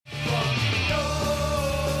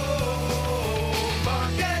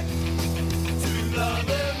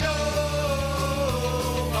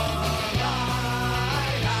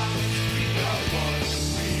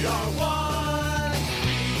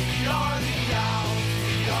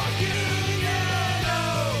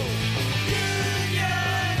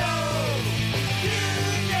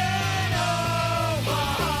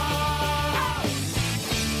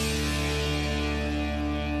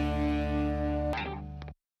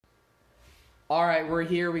All right, we're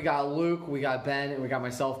here. We got Luke, we got Ben, and we got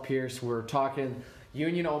myself, Pierce. We're talking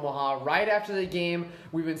Union Omaha right after the game.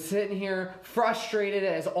 We've been sitting here frustrated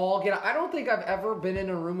as all get out. I don't think I've ever been in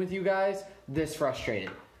a room with you guys this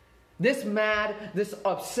frustrated. This mad, this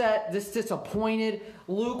upset, this disappointed.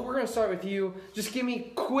 Luke, we're going to start with you. Just give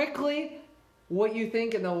me quickly what you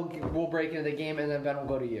think, and then we'll break into the game, and then Ben will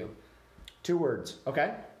go to you. 2 words.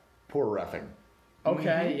 Okay? Poor reffing.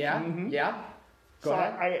 Okay, yeah. Go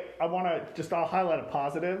ahead. I want to I'll highlight a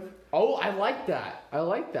positive. Oh, I like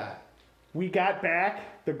that. We got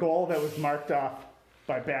back the goal that was marked off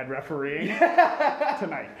by bad refereeing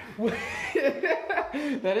tonight.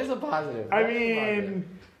 That is a positive.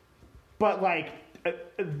 But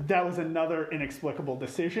that was another inexplicable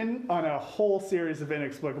decision on a whole series of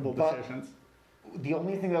inexplicable decisions. The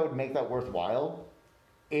only thing that would make that worthwhile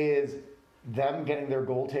is them getting their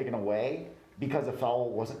goal taken away because a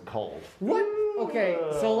foul wasn't called. What? Okay,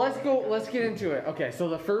 so let's get into it. Okay, so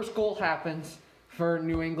the first goal happens for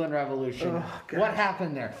New England Revolution. What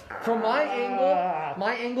happened there? From my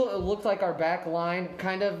angle, it looked like our back line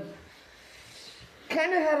kind of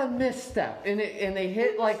had a misstep, and they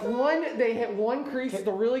hit one crease,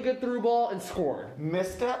 the really good through ball, and scored.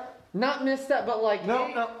 Misstep? Not misstep, but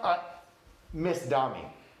Miss Dummy.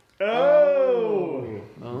 Oh,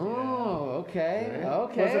 okay.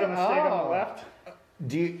 Was it a mistake on the left?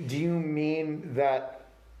 Do you mean that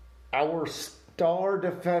our star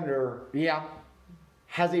defender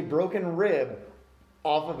has a broken rib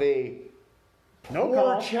off of a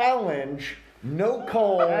poor challenge? No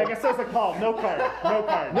call. I guess that's a call. No card.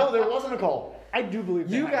 No, there wasn't a call. I do believe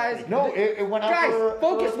that. You guys... No, it went out guys, for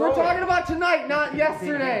focus. We're talking about tonight, not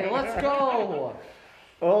yesterday. Let's go.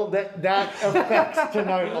 Well, that affects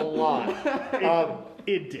tonight a lot.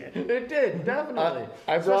 It did. It did, definitely.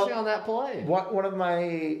 Especially on that play. One of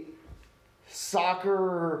my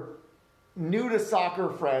new to soccer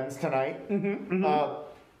friends tonight,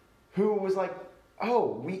 who was like,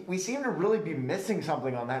 "Oh, we seem to really be missing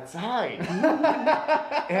something on that side."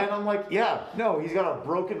 And I'm like, "Yeah, no, he's got a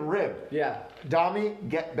broken rib." Yeah. Dami,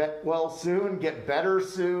 get well soon. Get better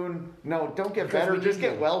soon. No, don't get better. Just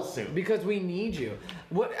get well soon. Because we need you.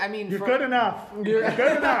 You're good enough. You're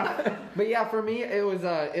good enough. But yeah, for me, it was.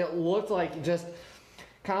 It looked like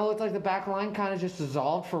the back line kind of just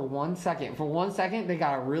dissolved for 1 second. For 1 second, they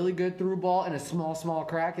got a really good through ball and a small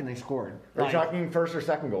crack, and they scored. Are you talking first or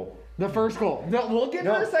second goal? The first goal. No, we'll get to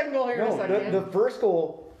the second goal here in a second. The first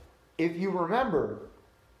goal, if you remember,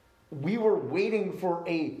 we were waiting for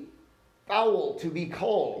a foul to be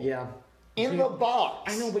called. Yeah. In the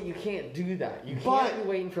box. I know, but you can't do that. You can't be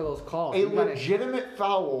waiting for those calls. A legitimate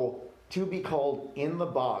foul to be called in the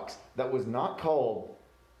box that was not called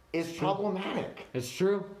is problematic. It's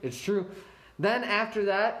true. Then after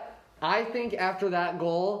that, I think after that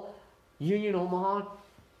goal, Union Omaha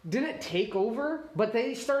didn't take over, but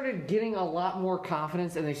they started getting a lot more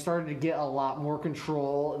confidence, and they started to get a lot more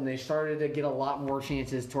control, and they started to get a lot more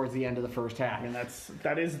chances towards the end of the first half. I mean,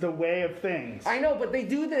 that is the way of things. I know, but they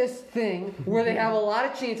do this thing where they have a lot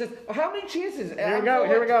of chances. How many chances?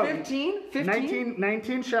 Here we go. 15?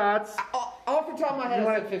 19 shots. Off the top of my head,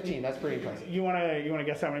 I said 15. That's pretty impressive. You want to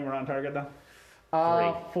guess how many were on target, though?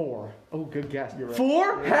 4. Oh, good guess. You're right.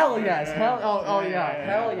 4? Hell yes. Hell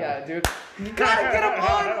yeah, dude. You gotta get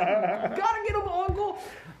him on goal.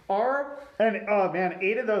 And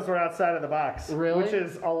 8 of those were outside of the box. Really? Which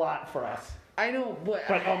is a lot for us. I know, but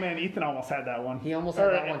Ethan almost had that one. He almost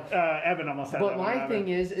had that one. Evan almost had that one. But my thing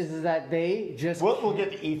is that they just... We'll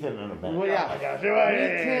get to Ethan in a minute. Well, yeah. Oh my gosh.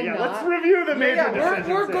 Yeah. Let's review the major decisions.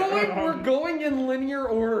 We're going in linear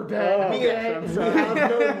order, Ben. We have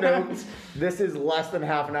no notes. This is less than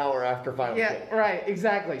half an hour after final kick. Yeah, right,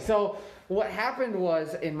 exactly. So what happened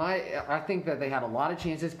was, I think that they had a lot of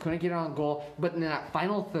chances, couldn't get it on goal, but in that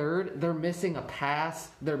final third, they're missing a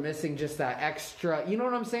pass. They're missing just that extra, you know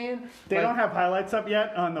what I'm saying? They don't have highlights up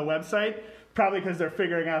yet on the website, probably because they're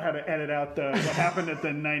figuring out how to edit out what happened at the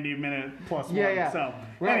 90-minute plus one. Yeah. So,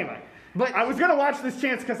 right. Anyway. But I was going to watch this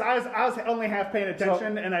chance because I was only half paying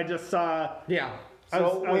attention, and I just saw... Yeah. I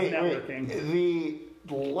was networking. The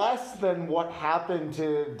less than what happened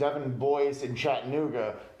to Devin Boyce in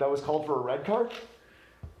Chattanooga that was called for a red card?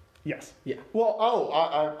 Yes. Yeah. Well,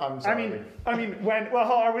 I'm sorry. Are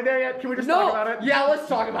we there yet? Can we just talk about it? Yeah, let's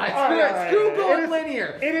talk about it. Screw going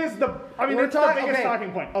linear. It is the biggest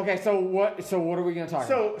talking point. Okay, so what are we going to talk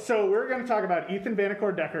about? So we're going to talk about Ethan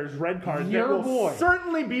Vanacore-Decker's red card that will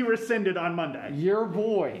certainly be rescinded on Monday. Your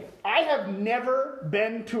boy. I have never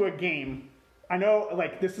been to a game. I know,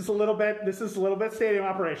 this is a little bit stadium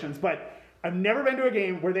operations, but I've never been to a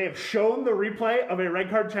game where they have shown the replay of a red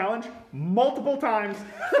card challenge multiple times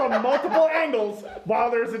from multiple angles while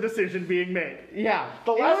there's a decision being made. Yeah.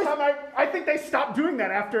 The last time I think they stopped doing that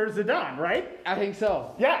after Zidane, right? I think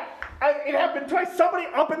so. Yeah. It happened twice. Somebody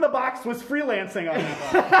up in the box was freelancing on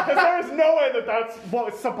that one. Because there is no way that that's what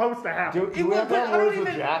was supposed to happen. Do we have But I that don't words with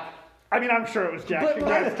even- Jack? I mean, I'm sure it was Jack. But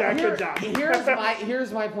Congrats, Jack. Good job.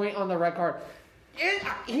 here's my point on the red card.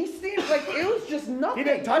 He seemed like it was just nothing. He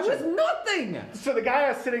didn't touch it. Was it. nothing. So the guy I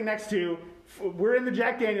was sitting next to, we're in the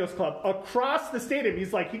Jack Daniels Club across the stadium.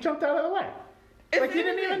 He's like, he jumped out of the way. Like he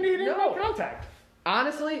didn't make contact.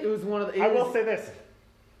 Honestly, it was one of the. I will say this: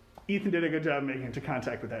 Ethan did a good job making it to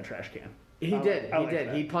contact with that trash can. He did. I like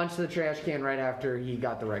that. He punched the trash can right after he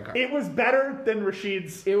got the red card. It was better than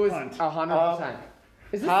Rashid's It was punt. 100%.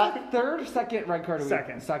 Is this the third or second red card?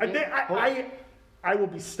 Second. I will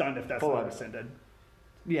be stunned if that's Hold not on. rescinded.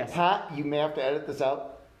 Yes. Pat, you may have to edit this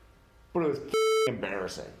out, but it was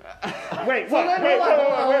embarrassing. Wait, So what? then Wait,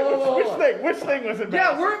 hold on. which thing? Which thing was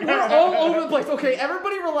embarrassing? Yeah, we're all over the place. Okay,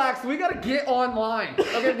 everybody relax. We gotta get online.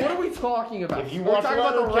 Okay, what are we talking about? If you Are we watch talking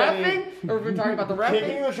about the it on Kenny- reffing? Or are we talking about the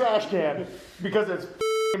Kicking reffing? the trash can because it's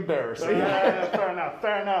embarrassing. Yeah,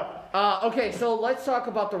 fair enough. Okay, so let's talk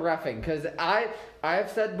about the reffing, because I have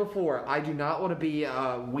said before, I do not want to be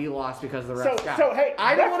we lost because the refs got. So hey,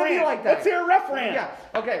 I don't want to be refereeing. like that. Let's hear a refereeing. Yeah.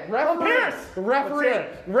 Okay. Pierce. Let's hear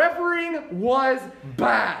it. Refereeing was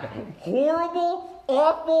bad, horrible,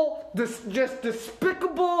 awful, just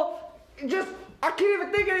despicable. Just I can't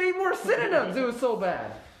even think of any more synonyms. It was so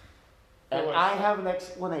bad. And I have an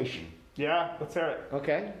explanation. Yeah, let's hear it.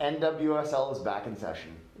 Okay. NWSL is back in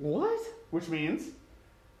session. What? Which means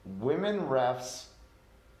Women refs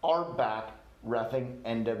are back reffing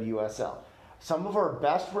NWSL. Some of our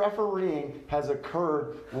best refereeing has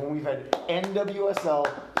occurred when we've had NWSL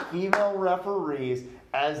female referees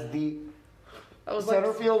as the I was center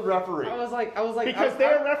like, field referee. I was like, because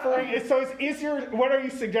they're refereeing. So it's easier. What are you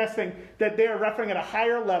suggesting that they are refereeing at a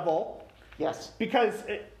higher level? Yes. Because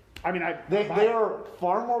They are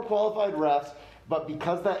far more qualified refs, but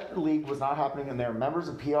because that league was not happening and they're members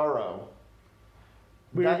of PRO,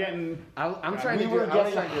 we were getting. I'm trying we to do. were I was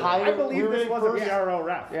getting trying to do. higher. I believe we were this getting was a first- PRO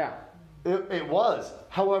ref. Yeah. It was.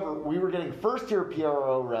 However, we were getting first-tier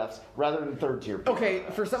PRO refs rather than third-tier. PRO Okay,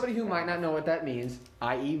 refs. for somebody who might not know what that means,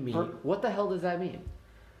 i.e. me, what the hell does that mean?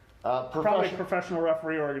 Probably professional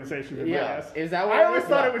referee organization. Yeah. Yes. Is that what I it always is?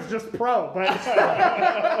 thought Yeah. it was just pro, but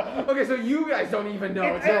Okay, so you guys don't even know.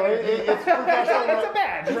 It's No, it's professional. it's a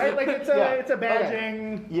badge, right? Like it's a Yeah. it's a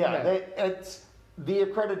badging. Yeah, Okay. it's the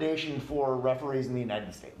accreditation for referees in the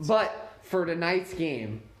United States. But for tonight's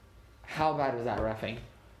game, how bad was that reffing?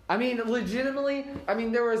 I mean, legitimately,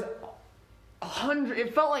 there was 100.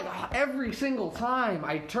 It felt like every single time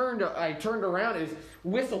I turned around, it was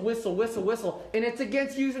whistle, whistle, whistle, whistle, and it's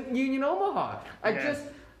against Union Omaha.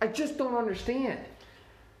 I just don't understand.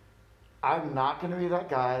 I'm not going to be that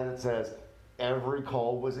guy that says every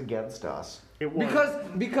call was against us. It was.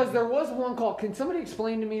 Because there was one call. Can somebody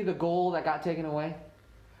explain to me the goal that got taken away?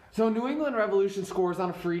 So New England Revolution scores on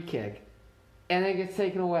a free kick, and it gets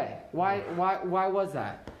taken away. Why was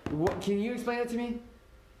that? Can you explain it to me?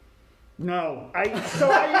 No, I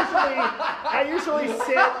usually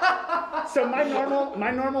sit. So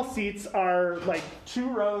my normal seats are like 2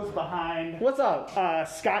 rows behind. What's up?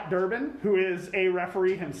 Scott Durbin, who is a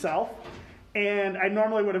referee himself, and I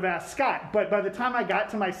normally would have asked Scott, but by the time I got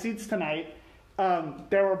to my seats tonight,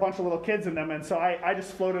 there were a bunch of little kids in them, and so I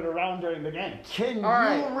just floated around during the game. Can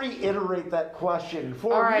All you right. reiterate that question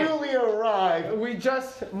for All right. newly arrived?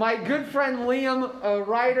 My good friend Liam, a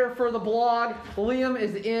writer for the blog, Liam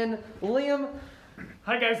is in. Liam,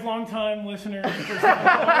 Hi guys, long time listener.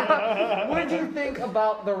 what did you think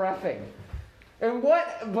about the reffing?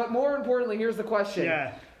 But more importantly, here's the question.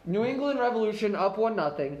 Yeah. New England Revolution up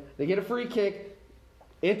 1-0. They get a free kick.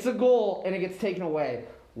 It's a goal, and it gets taken away.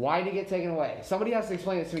 Why did it get taken away? Somebody has to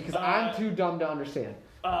explain this to me because I'm too dumb to understand.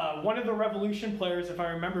 One of the Revolution players, if I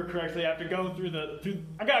remember correctly, I have to go through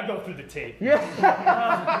I gotta go through the tape. Yeah.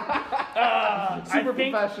 Super I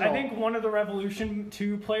think, professional. I think one of the Revolution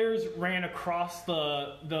 2 players ran across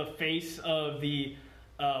the face of the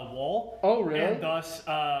wall. Oh, really? And thus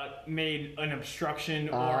made an obstruction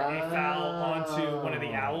or a foul onto one of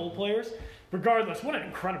the Owl players. Regardless, what an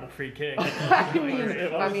incredible free kick.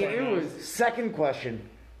 it was. Second question: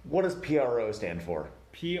 what does PRO stand for?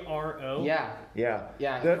 PRO. Yeah. Yeah.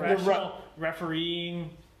 Yeah. The Professional refereeing.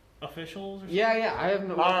 officials or something? Yeah, I have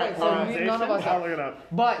no. right, So none of us. I'll look it up.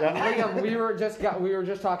 But Liam, we were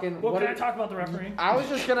just talking. Well, can I talk about the refereeing? I was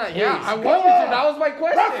just gonna. Yeah, I wanted to. That was my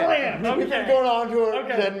question. We've been going on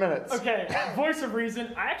to 10 minutes. Okay, voice of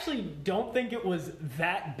reason. I actually don't think it was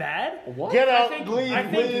that bad. What? Get I out, think, leave, I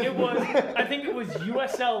think leave. it was. I think it was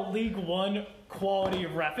USL League One quality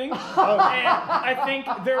of reffing, and I think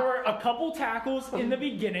there were a couple tackles in the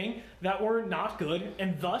beginning that were not good,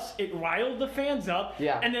 and thus it riled the fans up.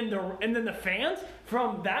 Yeah. And then the fans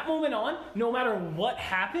from that moment on, no matter what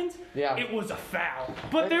happened, Yeah. it was a foul.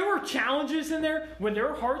 But there were challenges in there when there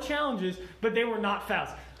were hard challenges, but they were not fouls.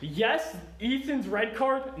 Yes, Ethan's red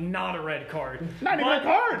card, not a red card. Not even a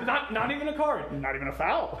card. Not even a card. Not even a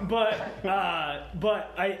foul. But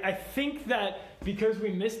I think that because we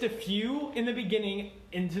missed a few in the beginning,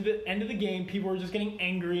 into the end of the game, people were just getting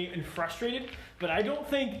angry and frustrated. But I don't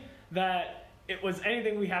think that it was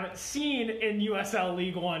anything we haven't seen in USL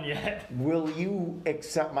League One yet. Will you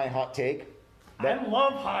accept my hot take? I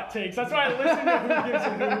love hot takes. That's why I listen to Who Gives a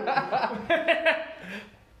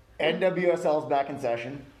Who. NWSL's back in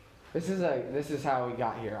session. This is how we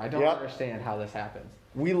got here. I don't Yep. understand how this happens.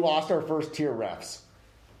 We lost our first tier refs.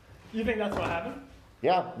 You think that's what happened?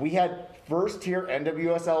 Yeah, we had first tier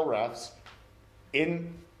NWSL refs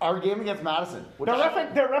in our game against Madison. which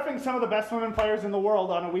They're reffing some of the best women players in the world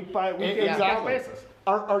on a week by week Exactly. basis.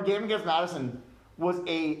 Our game against Madison was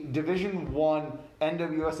a Division I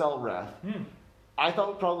NWSL ref. I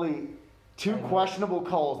thought probably two questionable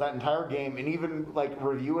calls that entire game, and even like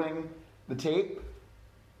reviewing the tape,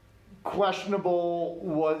 questionable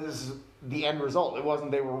was the end result. It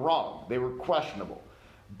wasn't they were wrong. They were questionable.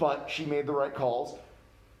 But she made the right calls.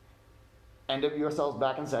 NWSL's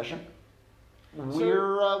back in session.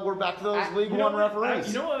 We're back to those League One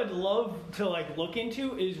referees. You know what I'd love to look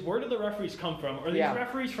into is where do the referees come from? Are these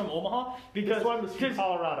referees from Omaha? Because This one was from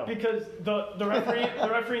Colorado. Because the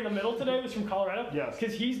referee in the middle today was from Colorado. Yes.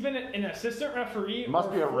 Because he's been an assistant referee. Must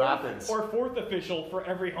be a Rapids. Or fourth official for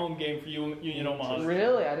every home game for Union Omaha.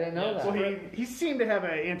 Really? I didn't know Yeah, that. Well, he seemed to have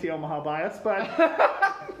an anti-Omaha bias, but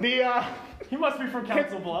the He must be from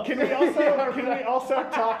Council Bluffs. can we also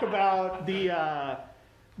talk about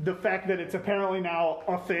the fact that it's apparently now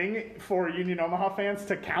a thing for Union Omaha fans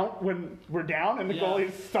to count when we're down and the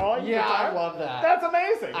goalie's stalling? Yeah, for I time? love that. That's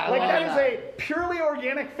amazing. I love that is that. a purely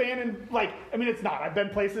organic fan, and I mean, it's not. I've been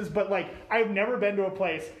places, but I've never been to a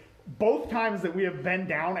place. Both times that we have been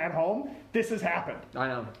down at home, this has happened. I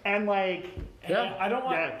know. And Yeah. I don't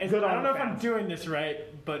want. Yeah, I good on don't know the if I'm fans. doing this right,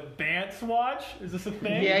 but Bants Watch, is this a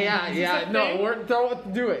thing? Yeah. Is this a No,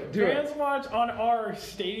 thing? do it. Bants Watch on our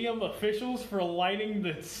stadium officials for lighting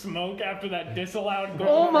the smoke after that disallowed goal.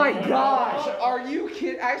 Oh my gosh! Are you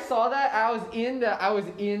kidding? I saw that. I was in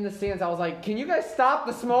the stands. I was like, "Can you guys stop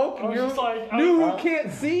the smoke?" I was just like, who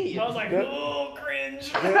can't see. I was like, oh,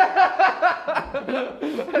 cringe.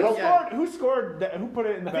 Who scored? Who put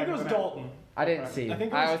it in the I back think it of was the net? Dalton. I didn't see. I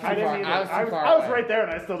think it I was- was too I didn't far. either. I was too far. I was away. right there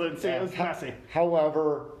and I still didn't see it. It was messy.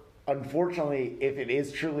 However, unfortunately, if it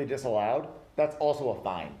is truly disallowed, that's also a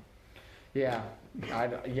fine. Yeah.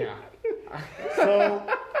 Yeah. So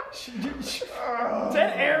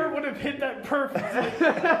That air would have hit that perfectly.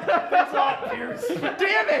 Thanks a lot, Pierce.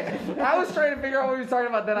 Damn it! I was trying to figure out what he was talking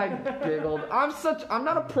about. Then I giggled. I'm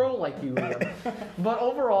not a pro like you, Liam. But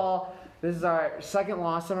overall, this is our second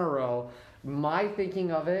loss in a row. My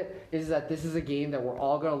thinking of it is that this is a game that we're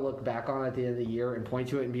all going to look back on at the end of the year and point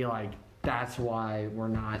to it and be like, that's why we're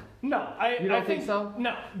not. No, You don't think so?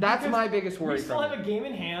 No. That's because my biggest worry We still from have a game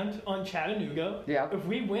in hand on Chattanooga. Yeah. If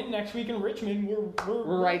we win next week in Richmond, we're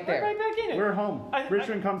right there. right back in it. We're home.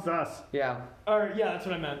 Richmond comes to us. Yeah. Or yeah, that's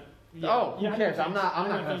what I meant. Yeah. Oh, who Yeah, I cares? know I'm not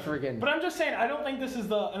things. gonna freaking. But I'm just saying, I don't think this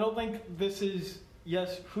is.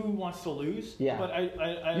 Yes, who wants to lose? Yeah. But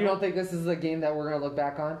I You don't think this is a game that we're gonna look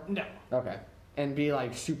back on? No. Okay. And be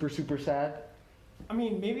like super sad? I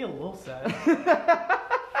mean, maybe a little sad.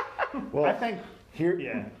 well, I think here,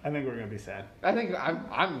 I think we're gonna be sad. I think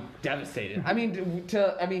I'm devastated. I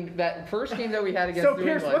mean, that first game that we had against So New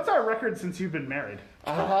Pierce, England. what's our record since you've been married?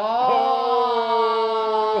 Oh,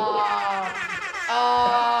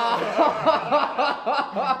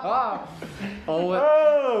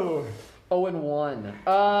 Oh, 0-1.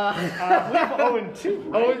 I believe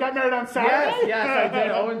 0-2. Right? You got married on Saturday. Yes, I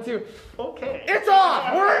did. 0-2. Okay. It's off.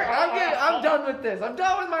 I'm done with this. I'm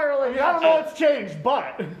done with my relationship. I don't know what's changed,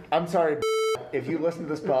 but I'm sorry, if you listen to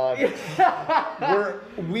this pod,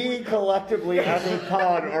 we collectively as a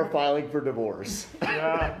pod are filing for divorce.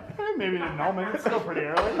 yeah, maybe an annulment. It's still pretty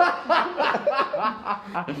early.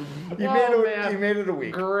 You made it a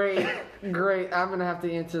week. Great. I'm gonna have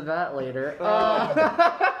to answer that later.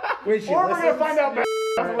 Wait, she Or we're gonna listens? find out.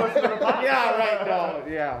 Yeah, right. No,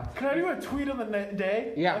 yeah. Can I do a tweet of the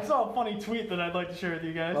day? Yeah. I saw a funny tweet that I'd like to share with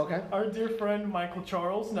you guys. Okay. Our dear friend Michael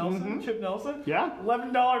Charles Nelson, Chip Nelson. Yeah.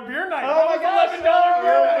 $11 beer night. Oh my gosh, $11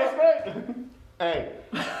 beer night. that's great. Hey,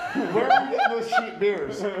 where are you getting those cheap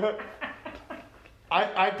beers?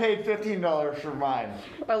 I paid $15 for mine.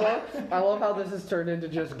 I love how this has turned into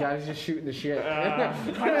just guys just shooting the shit. I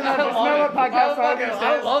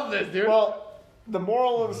love this, dude. Well, the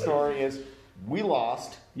moral of the story is we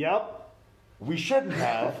lost. Yep. We shouldn't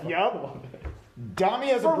have. Yep. Dami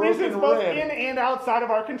has a For reasons broken both in rib. and outside of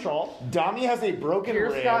our control. Dami has a broken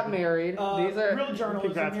Pierce rib. got married. These are Real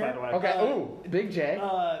journalism Congrats, here. by the way. okay. Ooh, Big J.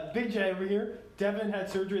 Big J over here. Devin had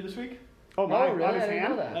surgery this week. Oh my, Oh, really? on his I didn't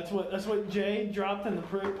hand? know that. That's what Jay dropped in the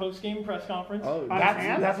post-game press conference. Oh, On his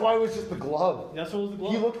hand? That's why it was just the glove. That's what was the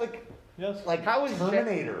glove. He looked like Yes. how is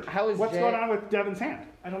Terminator. How is What's Jay? going on with Devin's hand?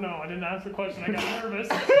 I don't know. I didn't ask the question. I got nervous.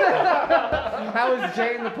 How is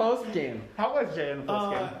Jay in the post game? How was Jay in the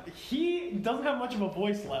first game? He doesn't have much of a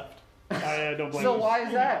voice left. I don't blame So him. why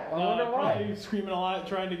is that? I wonder why. Probably screaming a lot,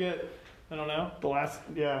 trying to get. I don't know. The last,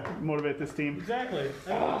 motivate this team. Exactly.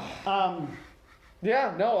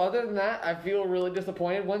 Yeah. No. Other than that, I feel really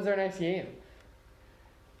disappointed. When's our next game?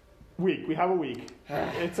 Week. We have a week.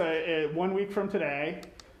 It's a 1 week from today.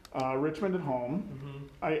 Richmond at home.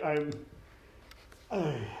 I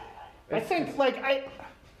think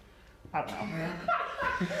I don't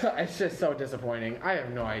know. It's just so disappointing. I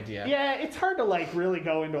have no idea. Yeah, it's hard to really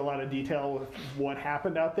go into a lot of detail with what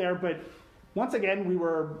happened out there, but once again, we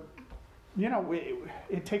were,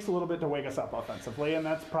 it takes a little bit to wake us up offensively, and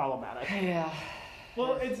that's problematic. Yeah.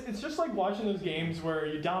 Well, it's just like watching those games where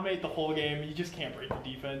you dominate the whole game, you just can't break the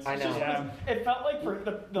defense. I It's know. just- Yeah. It felt like for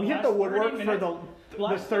the We hit last the 30 woodwork for minutes, the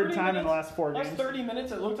last third 30 time in the minutes- last 4 last games. 30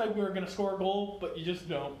 minutes, it looked like we were going to score a goal, but you just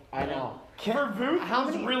don't. I know. Vervoot how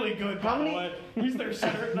was many- really good, how by many- the way. He's their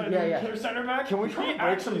center, Yeah. their center back. Can we try He to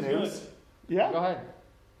break some actually is news? good. Yeah. Go ahead.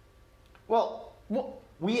 Well,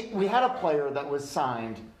 we had a player that was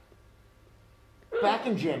signed back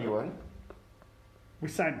in January. We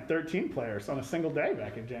signed 13 players on a single day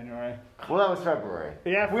back in January. Well, that was February.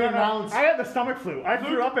 Yeah, we fair enough. announced. I had the stomach flu. I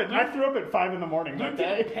threw up at 5 in the morning that Luke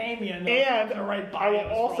day. didn't pay me enough And to write I will bios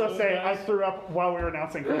for also all those say I guys. threw up while we were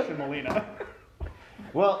announcing Christian Molina.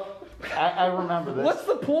 Well, I remember this. What's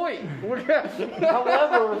the point?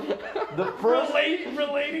 However, the first.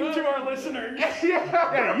 Relating to our listeners.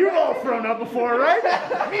 Yeah, you've all thrown up before, right?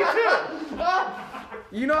 Me too.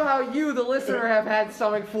 You know how you, the listener, have had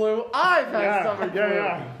stomach flu. I've had stomach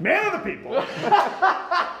flu. Man of the people.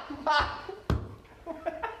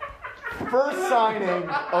 First signing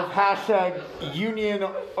of hashtag Union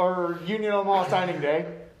or Union Omaha signing day.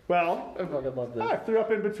 Well, I fucking love this. I threw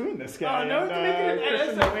up in between this guy Oh, no, and to make it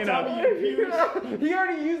an Christian Molina. NSFW. He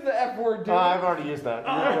already used the F word, dude. I've already used that.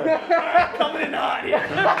 You're good. Coming in hot here.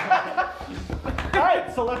 All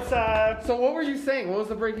right, so let's. So what were you saying? What was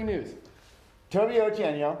the breaking news? Toby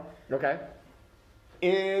Otieno Okay.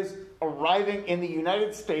 is arriving in the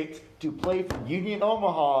United States to play for Union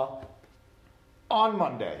Omaha on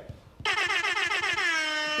Monday.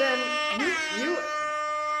 Then you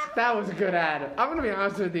that was a good ad. I'm gonna be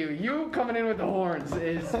honest with you. You coming in with the horns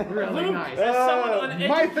is really Luke, nice. as someone uneducated,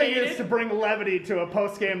 my thing is to bring levity to a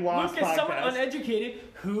post-game loss Luke, as someone podcast. uneducated,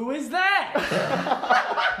 who is that?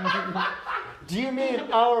 Do you mean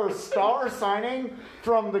our star signing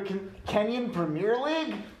from the Kenyan Premier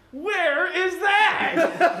League? Where is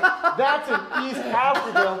that? That's in East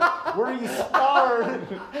Africa, where he starred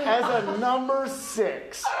as a number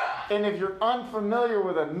 6. And if you're unfamiliar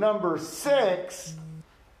with a number 6,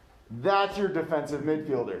 that's your defensive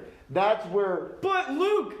midfielder. That's where But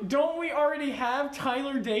Luke, don't we already have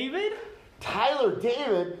Tyler David? Tyler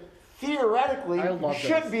David theoretically I love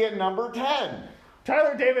should this. be at number 10.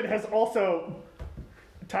 Tyler David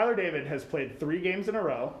has played 3 games in a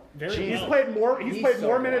row. Very He's well. played more. He's He's played so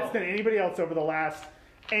more minutes well. than anybody else over the last,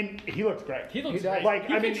 and he looks great. He looks He does. great. Like,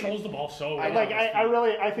 he I mean, controls the ball so well.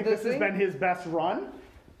 I think The this has thing- been his best run,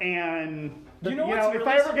 and You know what's if really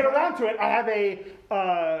I ever get surprising? around to it, I have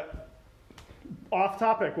a off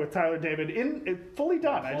topic with Tyler David fully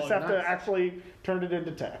done. I just have to nice. actually turn it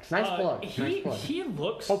into text. Nice plug. He Nice plug. he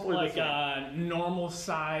looks Hopefully like this a normal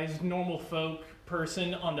sized, normal folk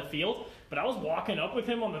person on the field. But I was walking up with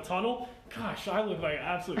him on the tunnel. Gosh, I look like an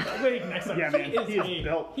absolute wig next time. Yeah, man, he is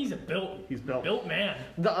built. He's a built. He's built. Built man.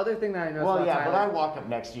 The other thing that I noticed Well, about yeah, but I Tyler, walk up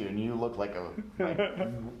next to you and you look like a.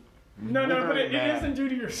 No, but it man. isn't due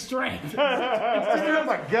to your strength. It's Oh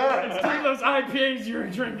my God. due to those IPAs you were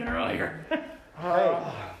drinking earlier. Hey,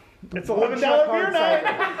 It's $11 beer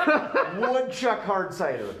night. Woodchuck hard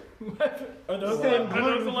cider. Are those And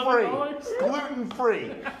 $11? gluten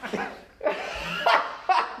free.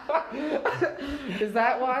 Is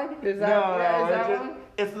that why? Is that, No, yeah, is that it's, why?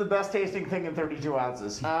 it's the best tasting thing in 32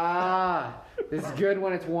 ounces. Ah, it's good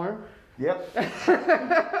when it's warm. Yep.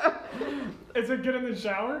 Is it good in the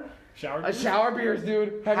shower? A shower beers,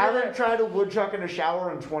 dude. Have you Haven't ever? tried a woodchuck in a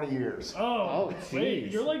shower in 20 years. Oh, wait,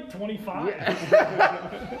 jeez. you're like 25.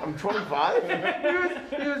 I'm 25? He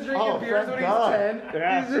was drinking Oh, beers thank when God. he was 10.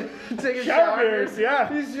 Yeah. He's just taking Shower beers,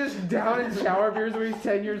 yeah. He's just down in shower beers when he's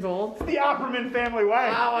 10 years old. The Opperman family way.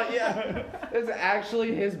 Wow, yeah. It's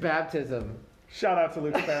actually his baptism. Shout out to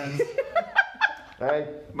Luke's parents. Hey,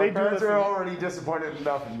 my They do parents are listen. already disappointed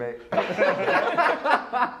enough in me.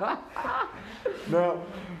 No,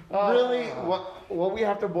 really, what we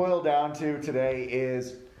have to boil down to today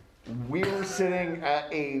is we were sitting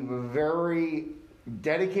at a very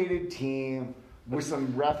dedicated team with some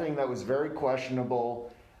reffing that was very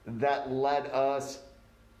questionable that led us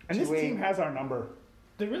And to this team has our number.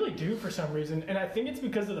 They really do for some reason, and I think it's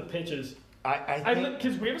because of the pitches. I I think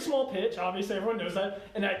because we have a small pitch, obviously everyone knows that,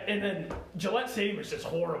 and then Gillette Stadium is just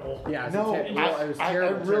horrible. Yeah, it's no, it was I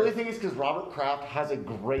terrible. really think it's because Robert Kraft has a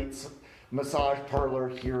great massage parlor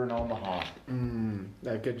here in Omaha.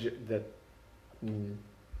 That good.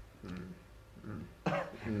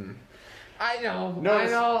 I know.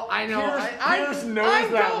 Notice, I know. Pierce knows I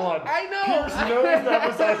that know, one. I know. Pierce knows that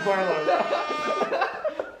massage parlor.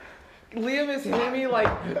 Liam is hitting me like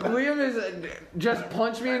Liam is just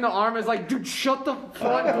punched me in the arm. Is like, dude, shut the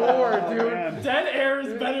front door, dude. Man. Dead air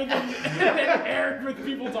is better than air with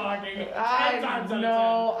people talking. 10 times out of 10.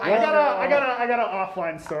 know. I got an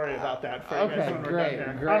offline story about that for you Okay, guys when we're great,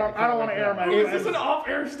 done here. great. I don't want to air my. Is this an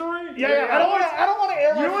off-air story? Yeah, I don't want to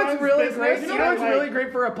air my. You know what's friend's really business. great? You know what's Like, really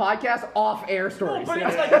great for a podcast? Off-air No, stories. but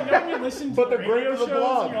it's like, you know when you listen to But they're great radio for the shows,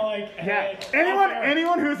 blog. you're like, Yeah. hey, off-air.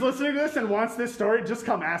 Anyone who's listening to this and wants this story, just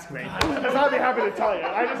come ask me. Because I'll be happy to tell you.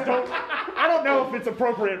 I don't know if it's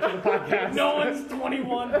appropriate for the podcast. No one's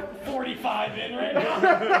 21:45 in right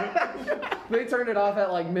now. They turned it off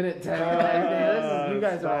at like minute 10. Like, man, this is, you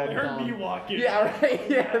guys are all They heard me dumb. walking. Yeah, right.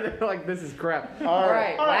 Yeah, they're like, this is crap. All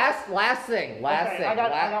right, All right. last thing. Last Okay, thing. I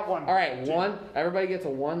got one. All right, one. Everybody gets a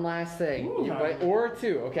one last thing. Or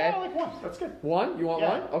two, okay? I like one. That's good. One? You want Yeah.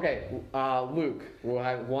 one? Okay. Luke, we'll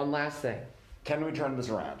have one last thing. Can we turn this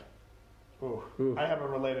around? Ooh. I have a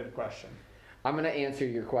related question. I'm going to answer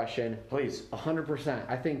your question Please. 100%.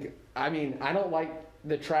 I don't like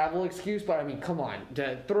the travel excuse, but I mean, come on.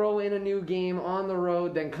 To throw in a new game on the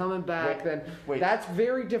road, then coming back, Wait. that's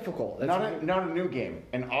very difficult. That's Not a new game,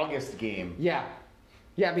 an August game. Yeah.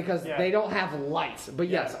 Yeah, because Yeah. they don't have lights. But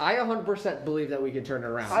yes, I 100% believe that we can turn it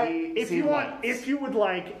around. If you would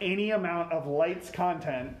like any amount of lights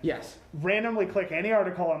content, Yes. randomly click any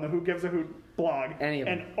article on the Who Gives a Hoot blog, Any of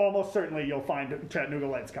and them. almost certainly you'll find Chattanooga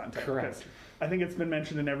Lights content. Correct. 'Cause I think it's been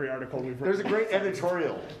mentioned in every article we've There's a written. great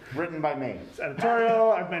editorial written by me. It's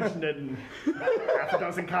editorial. I've mentioned it in half a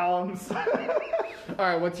dozen columns. All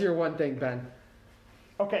right, what's your one thing, Ben?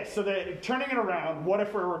 Okay, so turning it around, what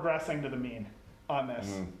if we're regressing to the mean on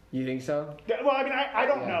this? You think so? Yeah, well, I mean, I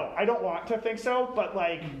don't Yeah. know. I don't want to think so, but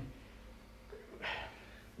like,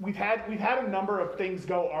 we've had a number of things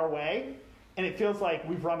go our way, and it feels like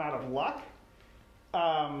we've run out of luck.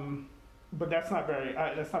 But that's not very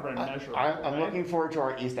measurable. I'm right? looking forward to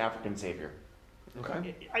our East African savior.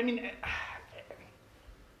 Okay. I mean,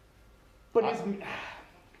 but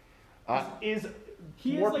is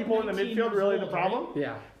He is more like people in the 19 midfield years really old, the problem?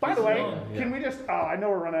 Yeah. By the way, young, can we just? Oh, I know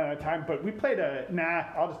we're running out of time, but we played a. Nah,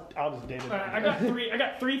 I'll just date it. I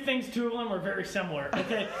got three things. Two of them are very similar.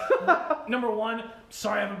 Okay, number one.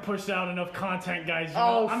 Sorry, I haven't pushed out enough content, guys. You know,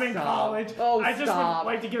 Oh, I'm in stop. college. Oh, I just stop.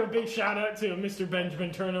 would like to give a big shout out to Mr.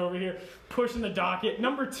 Benjamin Turner over here, pushing the docket.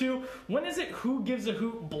 Number two. When is it Who Gives a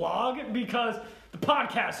Hoot blog? Because the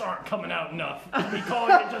podcasts aren't coming out enough to be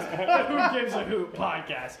calling it just the Who Gives a Hoot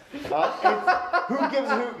podcast. It's Who Gives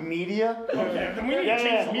a Hoot Media? Okay, then we need to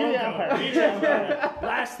change the logo. We need to change the logo.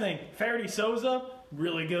 Last thing, Faraday Souza,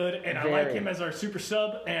 really good, and I like Very. him as our super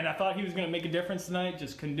sub, and I thought he was going to make a difference tonight,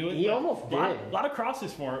 just couldn't do it. He but almost a lot, did. lot of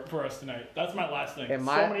crosses for us tonight. That's my last thing. And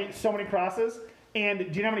So many crosses. And do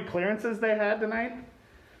you know how many clearances they had tonight?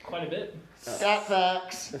 Quite a bit. Stat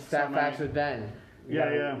facts. the stat facts with Ben. We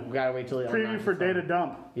gotta wait till the Preview for data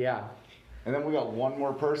dump. Yeah. And then we got one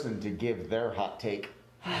more person to give their hot take.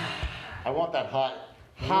 I want that hot,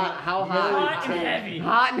 How married hot? Hot and take. heavy.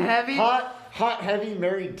 Hot and heavy. Hot, heavy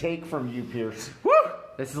married take from you, Pierce. Woo!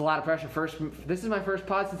 This is a lot of pressure. This is my first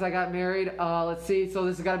pod since I got married. Let's see. So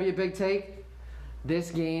this has got to be a big take.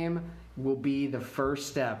 This game will be the first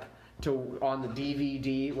step to on the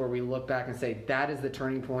DVD where we look back and say that is the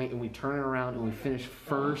turning point, and we turn it around and we finish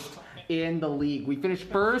first in the league. We finished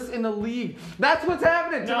first in the league. That's what's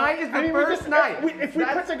happening. Tonight is the first night. If we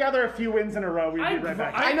put together a few wins in a row, we'd be right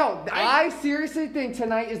back. I know. I seriously think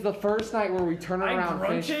tonight is the first night where we turn it around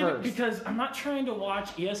and finish first. Because I'm not trying to watch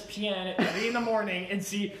ESPN at 3 in the morning and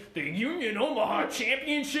see the Union Omaha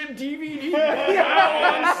Championship DVD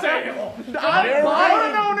now on sale.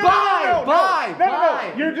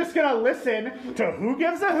 Bye. You're just gonna listen to Who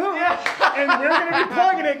Gives a Who, and we're gonna be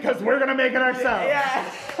plugging it because we're gonna make it ourselves.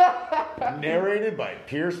 Narrated by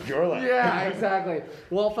Pierce Jorlak. Yeah, exactly.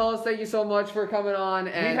 Well, fellas, thank you so much for coming on.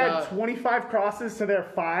 And we had 25 crosses to their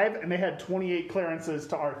 5, and they had 28 clearances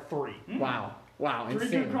to our 3. Wow, 3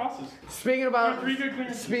 insane. good crosses. Speaking about 3 good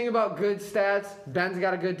clearances. Speaking about good stats, Ben's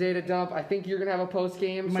got a good day to dump. I think you're gonna have a post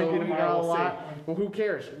game, so be we tomorrow, got a we'll lot. Well, who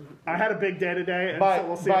cares? I had a big day today, and By, so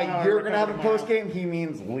we'll see. by how I you're gonna have a recover tomorrow. post game, he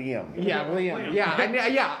means Liam. Yeah, Liam.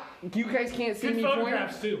 Yeah. You guys can't see Good me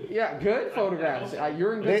photographs, pointing. too. Yeah, good photographs.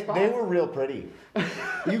 You're in good spots. They were real pretty.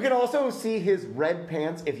 You can also see his red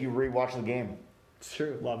pants if you rewatch the game. It's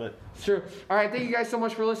true. Love it. It's true. All right, thank you guys so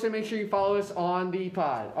much for listening. Make sure you follow us on the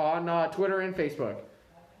pod on Twitter and Facebook.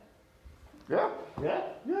 Yeah.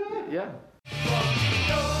 Yeah.